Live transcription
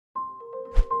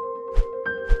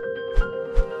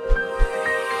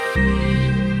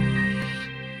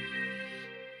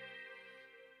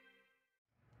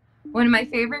One of my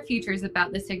favorite features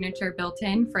about the Signature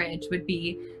built-in fridge would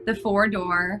be the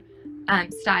 4-door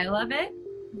style of it.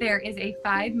 There is a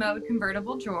 5-mode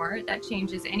convertible drawer that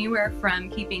changes anywhere from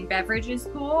keeping beverages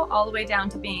cool all the way down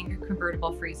to being a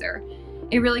convertible freezer.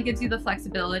 It really gives you the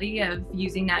flexibility of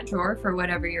using that drawer for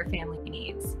whatever your family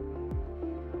needs.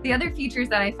 The other features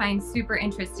that I find super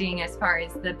interesting as far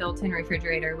as the built-in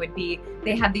refrigerator would be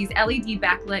they have these LED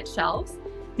backlit shelves.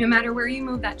 No matter where you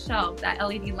move that shelf, that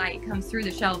LED light comes through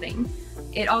the shelving.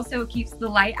 It also keeps the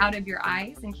light out of your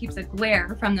eyes and keeps a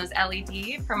glare from those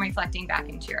LED from reflecting back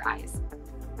into your eyes.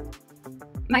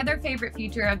 My other favorite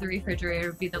feature of the refrigerator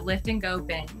would be the lift and go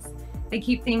bins. They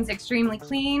keep things extremely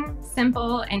clean,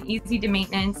 simple, and easy to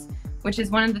maintenance, which is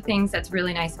one of the things that's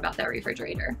really nice about that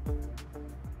refrigerator.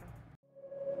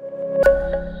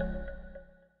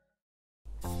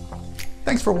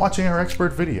 Thanks for watching our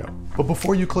expert video. But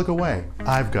before you click away,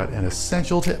 I've got an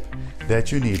essential tip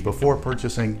that you need before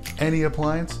purchasing any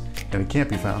appliance, and it can't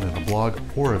be found in a blog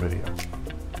or a video.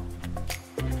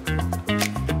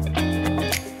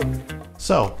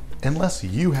 So, unless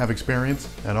you have experience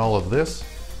in all of this,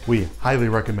 we highly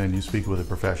recommend you speak with a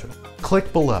professional.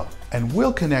 Click below and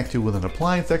we'll connect you with an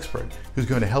appliance expert who's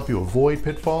going to help you avoid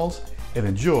pitfalls and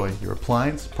enjoy your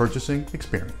appliance purchasing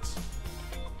experience.